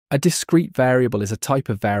A discrete variable is a type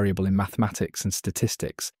of variable in mathematics and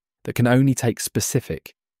statistics that can only take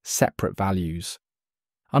specific, separate values.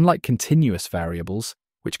 Unlike continuous variables,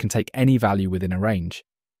 which can take any value within a range,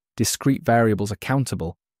 discrete variables are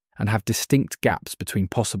countable and have distinct gaps between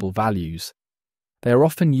possible values. They are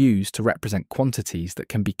often used to represent quantities that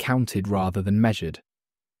can be counted rather than measured.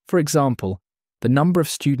 For example, the number of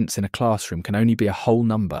students in a classroom can only be a whole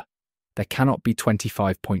number. There cannot be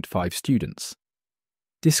 25.5 students.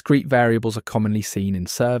 Discrete variables are commonly seen in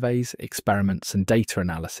surveys, experiments, and data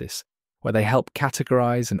analysis, where they help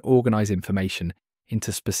categorize and organize information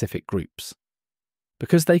into specific groups.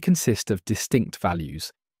 Because they consist of distinct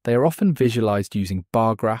values, they are often visualized using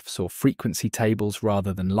bar graphs or frequency tables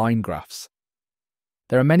rather than line graphs.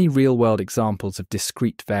 There are many real-world examples of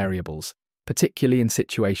discrete variables, particularly in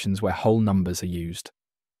situations where whole numbers are used.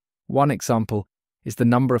 One example is the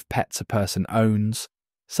number of pets a person owns.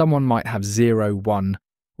 Someone might have 0, 1,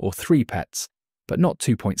 or 3 pets, but not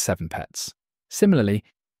 2.7 pets. Similarly,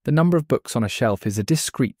 the number of books on a shelf is a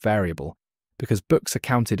discrete variable because books are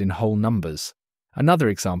counted in whole numbers. Another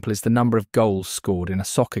example is the number of goals scored in a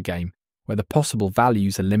soccer game, where the possible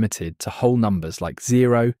values are limited to whole numbers like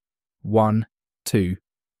 0, 1, 2,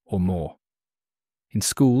 or more. In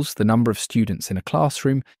schools, the number of students in a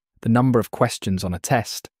classroom, the number of questions on a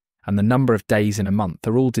test, and the number of days in a month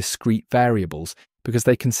are all discrete variables because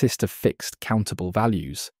they consist of fixed, countable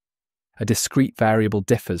values. A discrete variable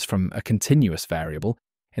differs from a continuous variable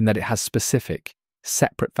in that it has specific,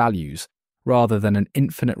 separate values rather than an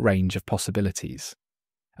infinite range of possibilities.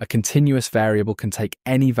 A continuous variable can take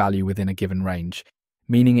any value within a given range,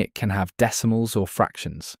 meaning it can have decimals or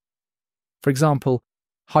fractions. For example,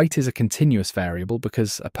 height is a continuous variable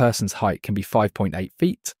because a person's height can be 5.8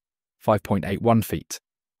 feet, 5.81 feet,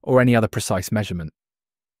 or any other precise measurement.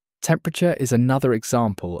 Temperature is another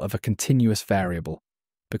example of a continuous variable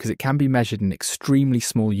because it can be measured in extremely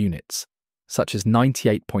small units, such as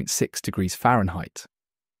 98.6 degrees Fahrenheit.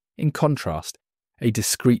 In contrast, a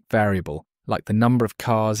discrete variable, like the number of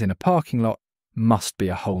cars in a parking lot, must be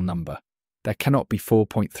a whole number. There cannot be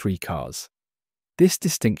 4.3 cars. This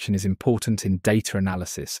distinction is important in data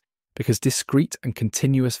analysis because discrete and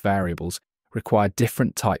continuous variables require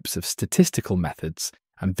different types of statistical methods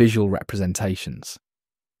and visual representations.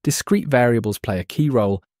 Discrete variables play a key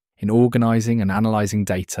role in organizing and analyzing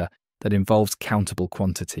data that involves countable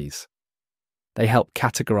quantities. They help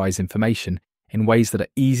categorize information in ways that are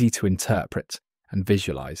easy to interpret and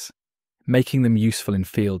visualize, making them useful in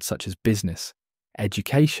fields such as business,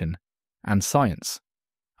 education, and science.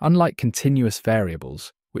 Unlike continuous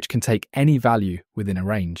variables, which can take any value within a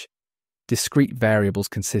range, discrete variables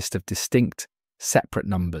consist of distinct, separate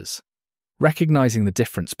numbers. Recognizing the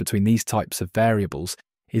difference between these types of variables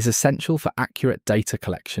is essential for accurate data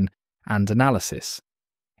collection and analysis,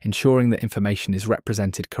 ensuring that information is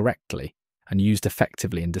represented correctly and used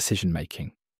effectively in decision-making.